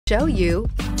show you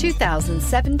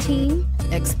 2017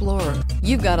 Explorer.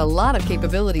 You've got a lot of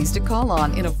capabilities to call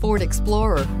on in a Ford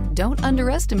Explorer. Don't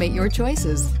underestimate your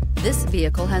choices. This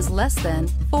vehicle has less than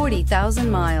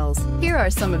 40,000 miles. Here are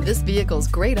some of this vehicle's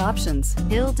great options: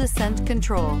 hill descent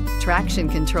control, traction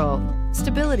control,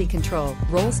 stability control,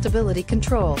 roll stability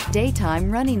control,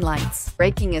 daytime running lights,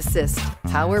 braking assist,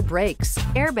 power brakes,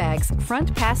 airbags,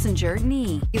 front passenger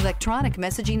knee, electronic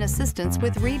messaging assistance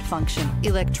with read function,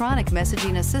 electronic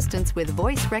messaging assistance with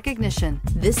voice recognition.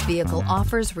 This vehicle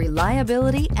offers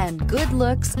reliability and good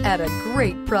looks at a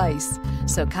great price.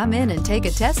 So come in and take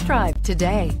a test drive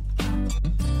today.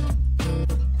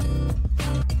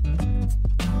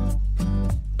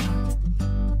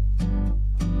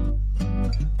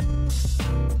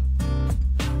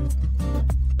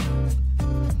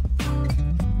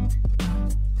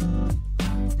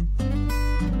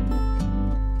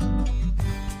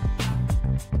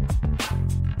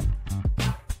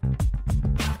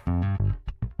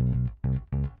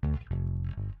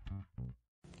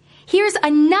 Here's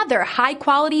another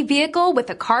high-quality vehicle with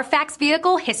a Carfax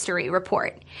Vehicle History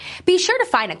Report. Be sure to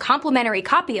find a complimentary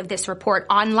copy of this report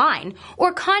online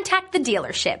or contact the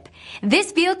dealership.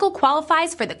 This vehicle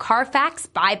qualifies for the Carfax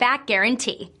Buyback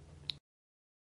Guarantee.